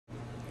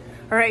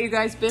All right, you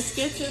guys,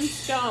 biscuits and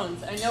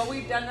scones. I know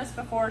we've done this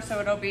before, so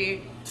it'll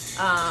be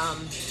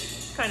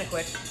kind of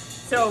quick.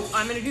 So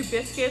I'm gonna do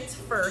biscuits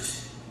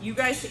first. You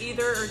guys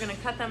either are gonna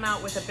cut them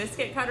out with a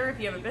biscuit cutter if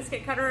you have a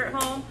biscuit cutter at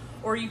home,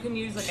 or you can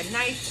use like a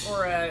knife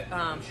or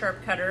a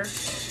sharp cutter,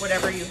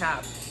 whatever you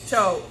have.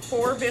 So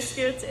for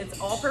biscuits, it's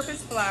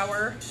all-purpose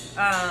flour.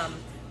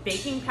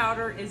 Baking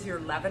powder is your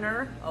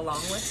leavener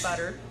along with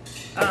butter,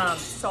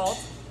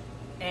 salt,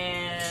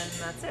 and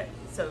that's it.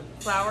 So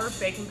flour,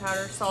 baking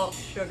powder, salt,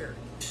 sugar.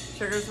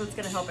 Sugar is what's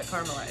gonna help it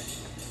caramelize.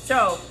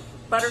 So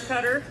butter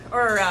cutter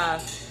or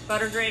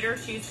butter grater,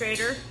 cheese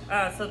grater.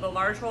 So the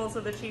large holes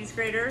of the cheese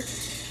grater.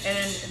 And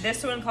then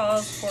this one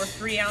calls for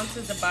 3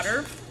 ounces of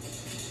butter.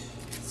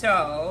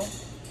 So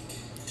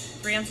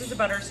 3 ounces of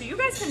butter. So you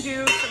guys can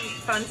do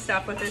some fun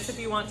stuff with this if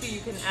you want to.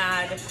 You can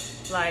add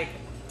like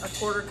a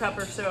 1/4 cup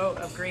or so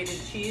of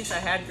grated cheese. I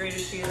had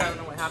grated cheese, I don't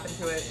know what happened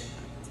to it.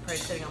 It's probably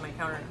sitting on my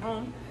counter at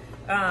home.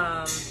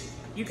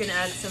 You can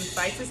add some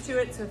spices to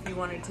it. So if you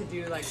wanted to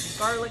do like some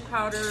garlic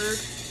powder,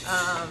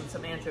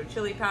 some ancho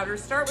chili powder,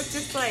 start with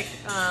just like,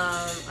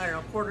 I don't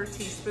know, 1/4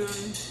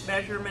 teaspoon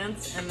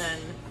measurements and then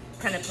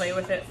kind of play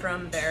with it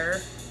from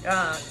there.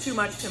 Too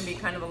much can be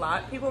kind of a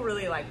lot. People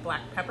really like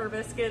black pepper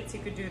biscuits. You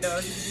could do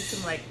those. You could do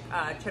some like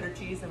cheddar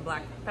cheese and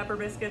black pepper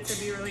biscuits.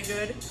 It'd be really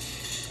good.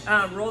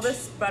 Roll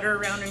this butter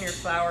around in your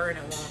flour and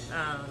it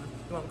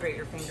won't grate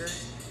your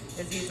fingers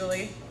as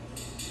easily.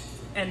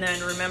 And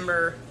then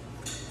remember,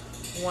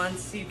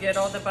 once you get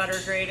all the butter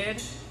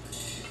grated,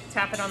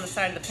 tap it on the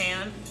side of the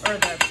pan or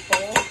the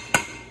bowl,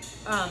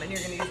 and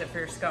you're gonna use it for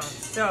your scones.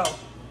 So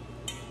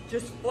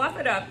just fluff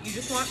it up. You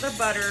just want the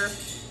butter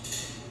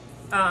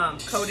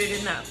coated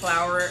in that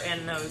flour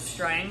and those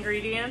dry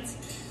ingredients.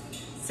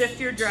 Sift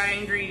your dry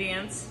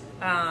ingredients.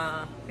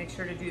 Make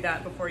sure to do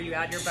that before you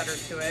add your butter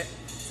to it.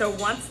 So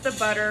once the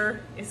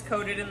butter is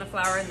coated in the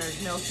flour and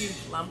there's no huge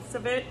lumps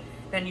of it,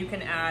 then you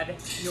can add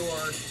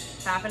your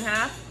half and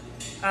half.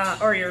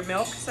 Or your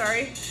milk,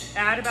 sorry.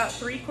 Add about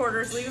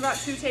 3/4, leave about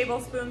 2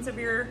 tablespoons of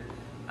your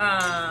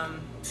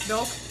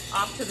milk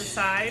off to the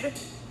side.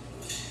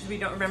 We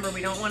don't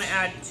want to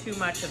add too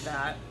much of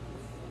that.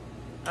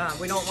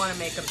 We don't want to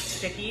make them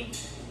sticky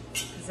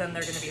because then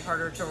they're going to be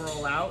harder to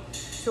roll out.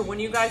 So when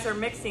you guys are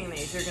mixing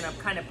these, you're going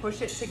to kind of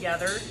push it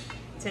together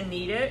to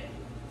knead it.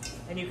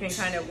 And you can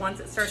kind of, once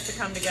it starts to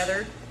come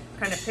together,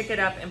 kind of pick it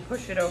up and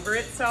push it over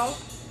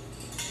itself.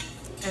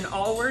 And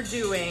all we're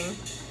doing,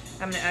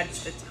 I'm gonna add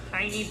just a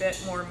tiny bit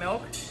more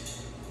milk,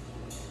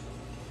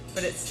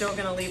 but it's still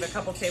gonna leave a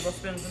couple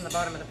tablespoons in the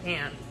bottom of the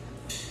pan.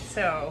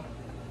 So,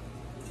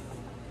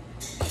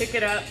 pick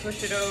it up,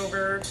 push it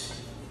over,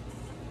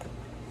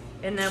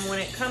 and then when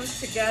it comes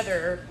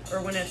together,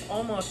 or when it's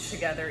almost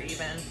together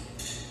even,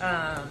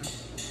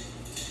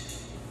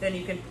 then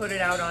you can put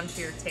it out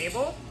onto your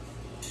table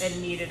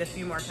and knead it a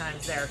few more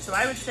times there. So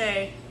I would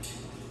say,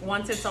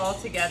 once it's all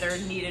together,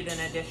 knead it an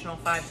additional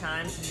 5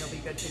 times and you'll be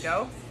good to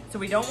go. So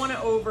we don't want to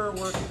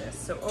overwork this.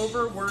 So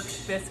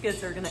overworked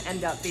biscuits are going to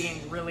end up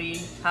being really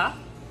tough.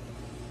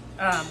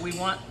 We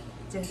want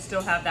to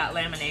still have that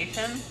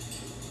lamination.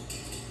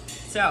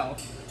 So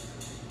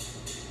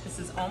this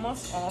is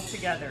almost all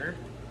together.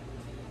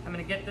 I'm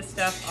going to get this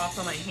stuff off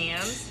of my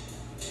hands.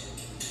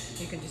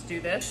 You can just do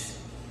this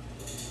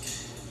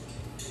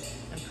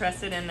and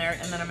press it in there,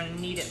 and then I'm going to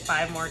knead it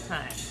 5 more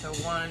times. So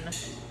 1,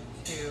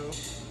 2,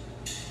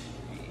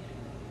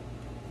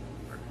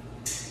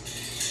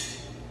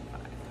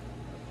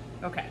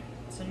 okay,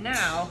 so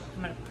now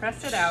I'm gonna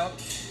press it out.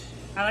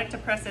 I like to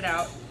press it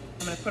out.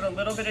 I'm gonna put a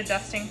little bit of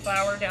dusting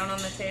flour down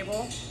on the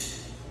table.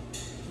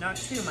 Not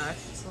too much,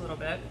 just a little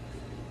bit.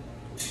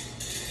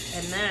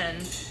 And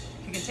then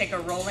you can take a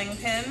rolling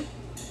pin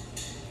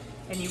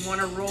and you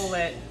wanna roll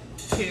it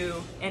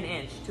to 1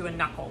 inch, to a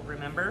knuckle,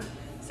 remember?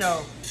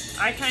 So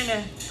I kind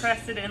of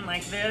press it in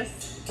like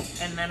this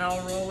and then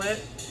I'll roll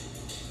it.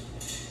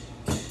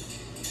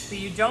 So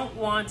you don't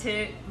want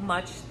it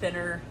much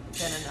thinner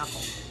than a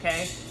knuckle,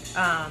 okay?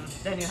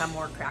 Then you have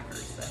more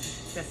crackers than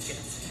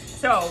biscuits.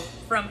 So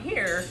from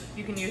here,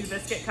 you can use a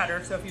biscuit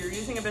cutter. So if you're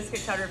using a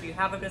biscuit cutter, if you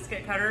have a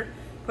biscuit cutter,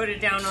 put it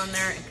down on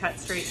there and cut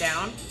straight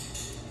down.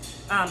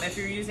 If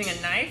you're using a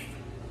knife,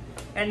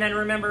 and then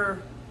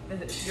remember,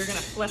 you're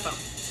gonna flip them.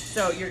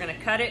 So you're gonna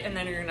cut it and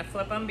then you're gonna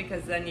flip them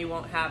because then you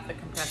won't have the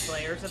compressed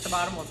layers at the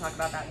bottom. We'll talk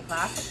about that in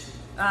class.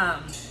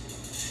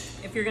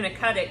 If you're gonna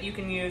cut it, you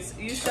can use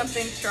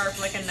something sharp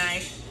like a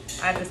knife.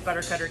 I have this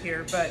butter cutter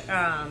here, but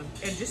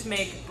it just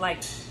make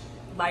like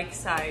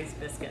size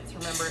biscuits.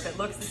 Remember, if it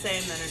looks the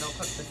same, then it'll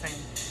cook the same.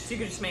 So you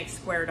can just make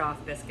squared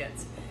off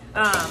biscuits.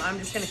 I'm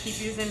just gonna keep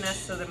using this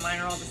so that mine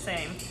are all the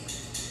same.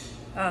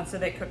 So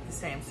they cook the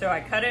same. So I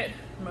cut it,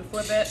 I'm gonna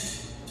flip it.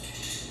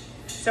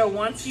 So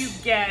once you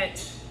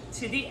get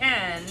to the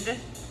end,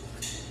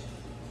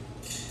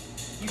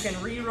 you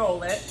can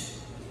re-roll it.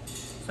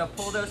 So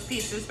pull those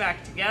pieces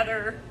back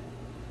together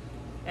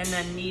and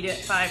then knead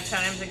it 5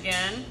 times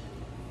again.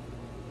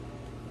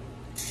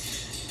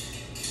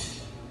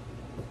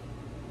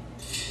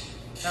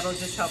 That'll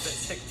just help it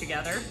stick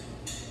together.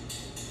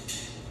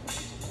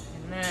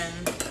 And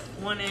then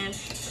 1-inch,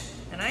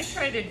 and I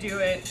try to do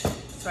it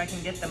so I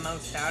can get the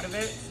most out of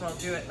it. So I'll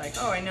do it like,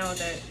 oh, I know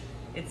that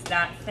it's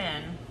that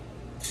thin.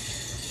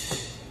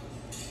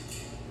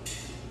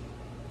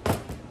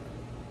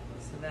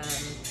 So then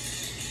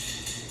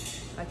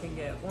I can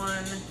get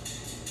 1,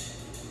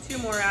 2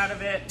 more out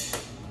of it,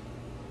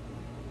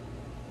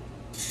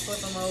 flip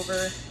them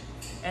over,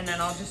 and then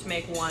I'll just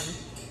make one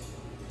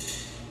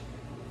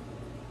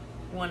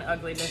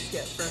ugly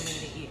biscuit for me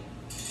to eat.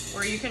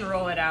 Or you can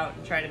roll it out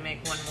and try to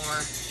make one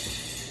more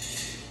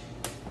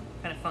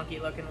kind of funky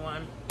looking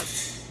one.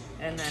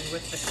 And then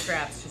with the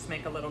scraps, just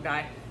make a little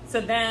guy. So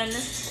then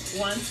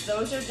once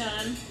those are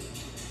done,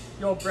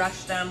 you'll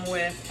brush them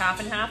with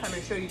 50/50. I'm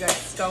gonna show you guys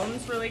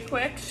scones really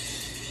quick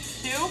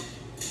too.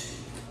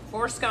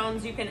 For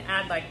scones, you can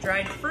add like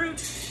dried fruit.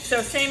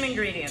 So same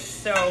ingredients.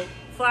 So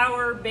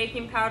flour,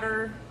 baking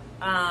powder,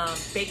 not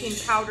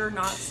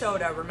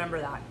soda, remember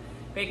that.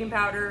 Baking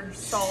powder,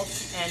 salt,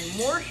 and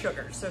more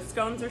sugar. So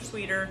scones are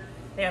sweeter,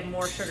 they have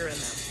more sugar in them.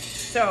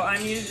 So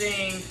I'm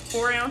using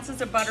 4 ounces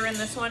of butter in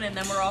this one, and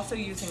then we're also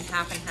using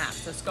 50/50.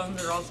 So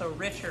scones are also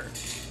richer.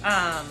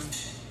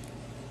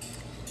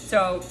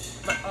 So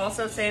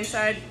also same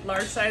side,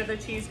 large side of the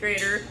cheese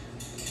grater.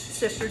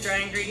 Sift your dry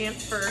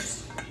ingredients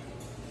first.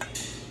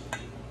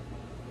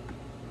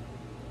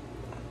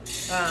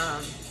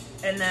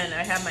 And then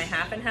I have my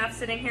 50/50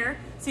 sitting here.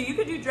 So you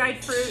could do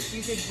dried fruit,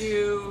 you could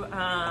do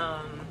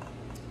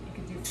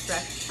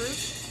fresh fruit,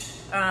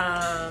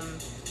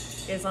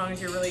 as long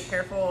as you're really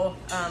careful.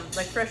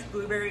 Like fresh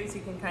blueberries,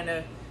 you can kind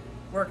of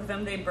work with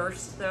them. They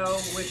burst though,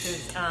 which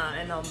is,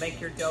 and they'll make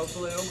your dough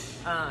blue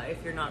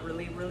if you're not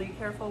really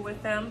careful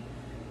with them.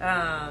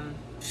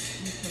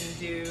 You can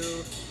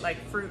do like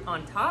fruit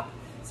on top.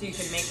 So you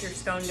can make your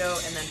scone dough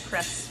and then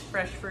press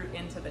fresh fruit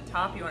into the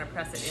top. You want to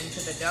press it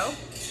into the dough.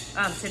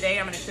 Today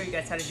I'm going to show you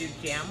guys how to do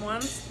jam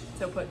ones.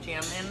 So put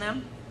jam in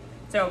them.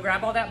 So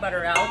grab all that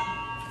butter out.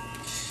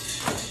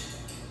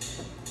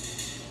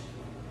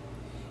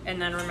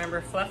 And then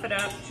remember, fluff it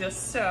up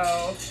just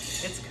so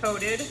it's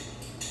coated.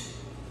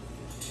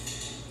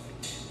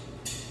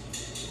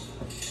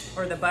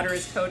 Or the butter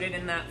is coated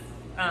in that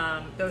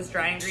those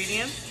dry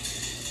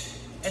ingredients.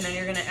 And then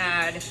you're going to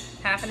add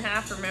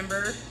 50/50,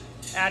 remember.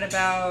 Add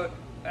about,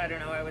 I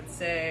don't know, I would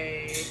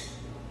say,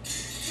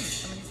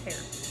 somebody's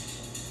hair.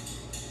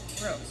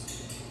 Gross.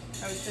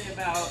 I would say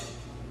about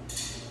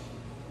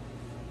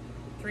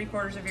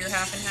 3/4 of your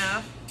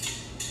 50/50.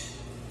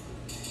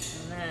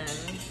 And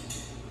then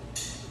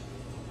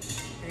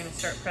you're gonna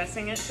start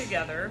pressing it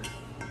together.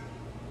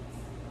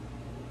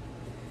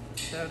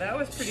 So that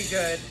was pretty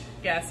good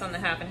guess on the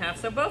 50/50.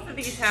 So both of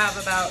these have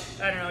about,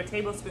 I don't know, a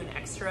tablespoon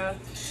extra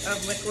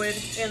of liquid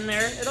in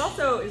there. It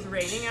also is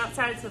raining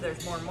outside, so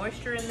there's more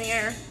moisture in the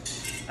air.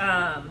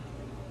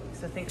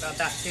 So think about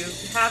that too.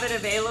 You have it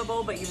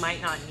available, but you might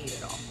not need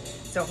it all.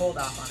 So hold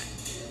off on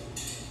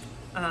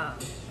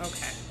it.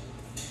 Okay.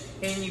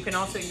 And you can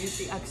also use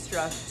the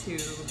extra to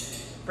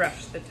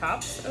brush the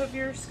tops of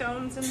your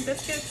scones and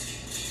biscuits.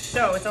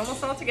 So it's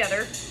almost all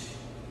together.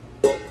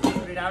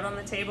 Put it out on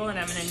the table, and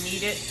I'm gonna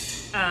knead it,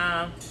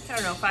 I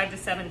don't know, 5 to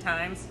 7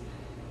 times,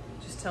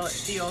 just till it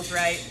feels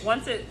right.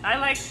 I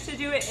like to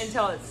do it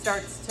until it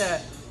starts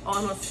to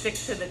almost stick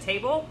to the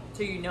table,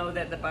 so you know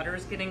that the butter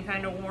is getting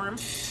kind of warm,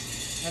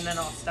 and then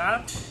I'll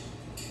stop.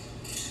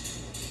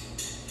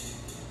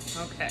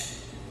 Okay,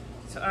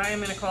 so I am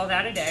gonna call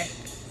that a day.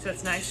 So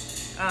it's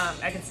nice.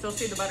 I can still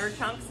see the butter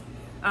chunks,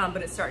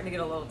 but it's starting to get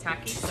a little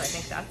tacky, so I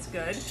think that's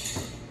good.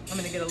 I'm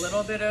gonna get a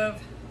little bit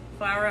of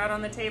flour out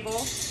on the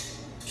table.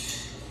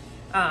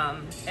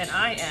 And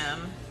I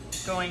am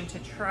going to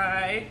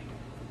try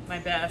my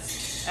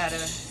best at a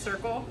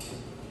circle.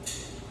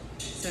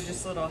 So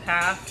just little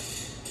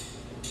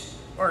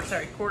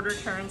quarter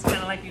turns, kind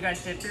of like you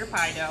guys did for your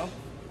pie dough.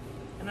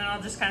 And then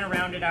I'll just kind of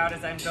round it out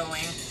as I'm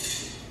going.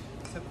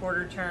 So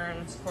quarter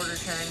turns, quarter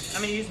turns.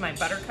 I'm gonna use my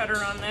butter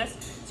cutter on this.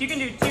 So you can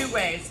do 2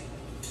 ways.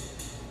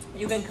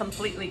 You can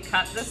completely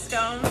cut the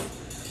scones,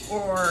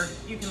 or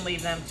you can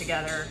leave them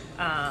together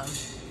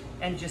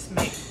and just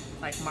make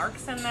like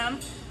marks in them.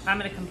 I'm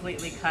gonna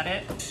completely cut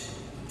it.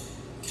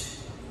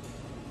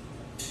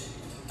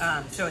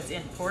 So it's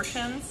in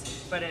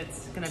portions, but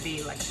it's gonna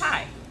be like a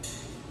pie.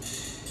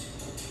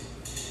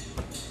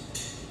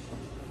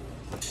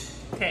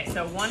 Okay,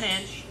 so 1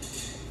 inch,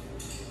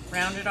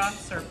 rounded off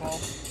circle.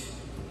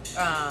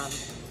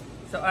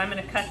 So I'm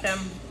gonna cut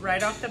them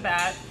right off the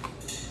bat.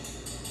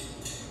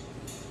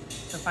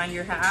 So find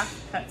your half,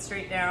 cut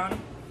straight down,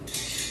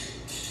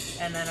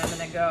 and then I'm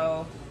gonna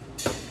go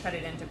cut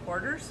it into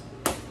quarters.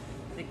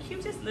 The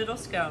cutest little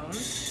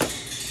scones.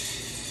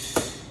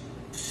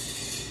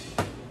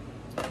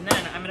 And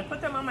then I'm gonna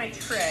put them on my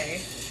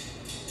tray.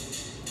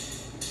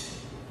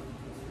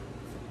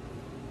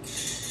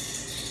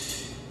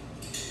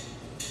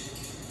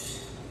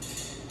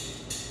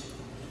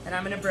 And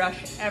I'm gonna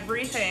brush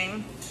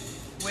everything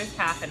with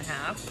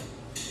 50/50.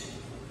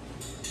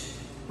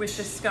 With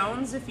the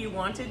scones, if you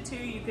wanted to,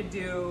 you could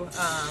do,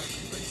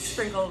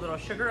 sprinkle a little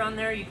sugar on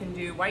there. You can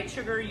do white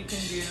sugar, you can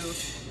do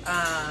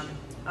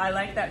I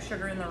like that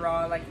sugar in the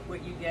raw, like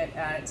what you get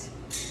at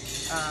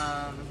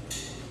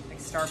like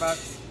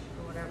Starbucks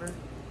or whatever.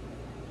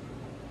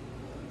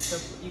 So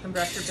you can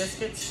brush your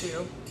biscuits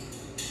too.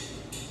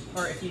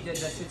 Or if you did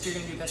biscuits, you're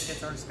gonna do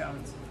biscuits or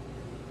scones.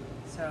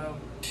 So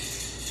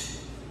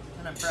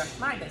I'm gonna brush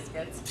my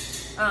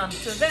biscuits.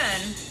 So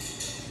then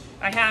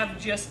I have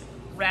just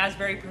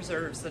raspberry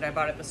preserves that I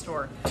bought at the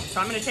store. So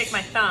I'm gonna take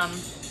my thumb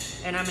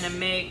and I'm gonna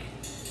make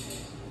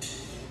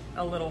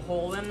a little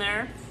hole in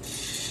there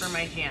for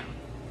my jam.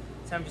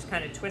 So I'm just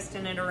kind of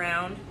twisting it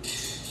around.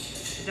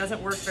 It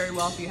doesn't work very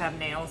well if you have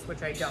nails,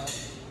 which I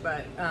don't,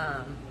 but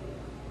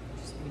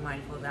just be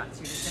mindful of that. So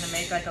you're just gonna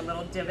make like a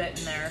little divot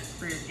in there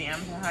for your jam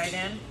to hide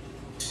in.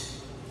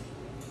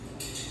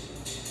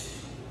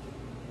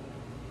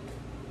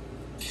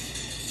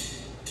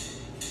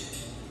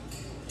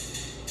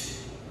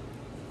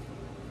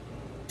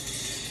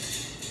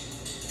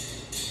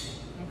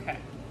 Okay,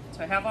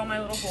 so I have all my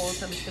little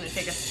holes. I'm just gonna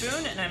take a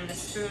spoon and I'm gonna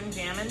spoon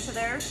jam into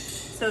there.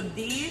 So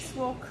these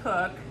will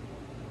cook,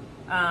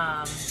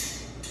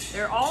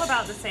 they're all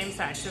about the same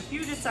size. So if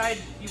you decide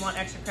you want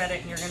extra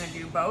credit and you're gonna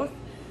do both,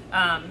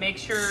 make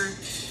sure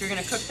if you're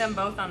gonna cook them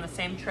both on the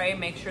same tray,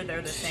 make sure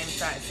they're the same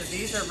size. So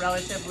these are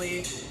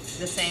relatively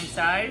the same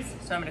size,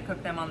 so I'm gonna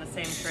cook them on the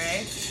same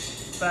tray.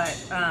 But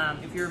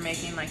if you're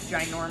making like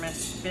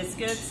ginormous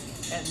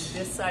biscuits and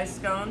this size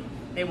scone,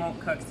 they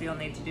won't cook, so you'll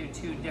need to do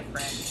two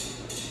different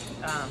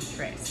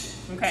trays.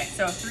 Okay,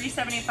 so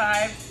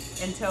 375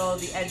 until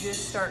the edges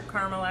start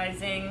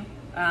caramelizing.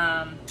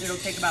 It'll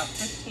take about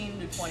 15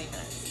 to 20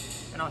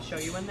 minutes, and I'll show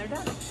you when they're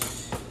done.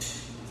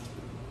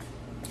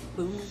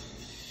 Boom.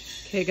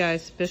 Okay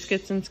guys,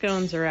 biscuits and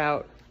scones are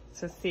out.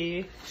 So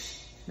see,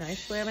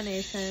 nice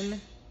lamination.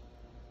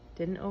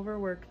 Didn't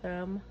overwork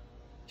them.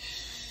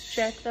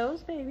 Check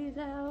those babies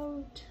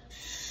out.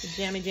 The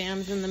jammy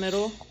jams in the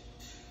middle.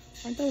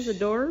 Aren't those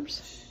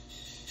adorbs?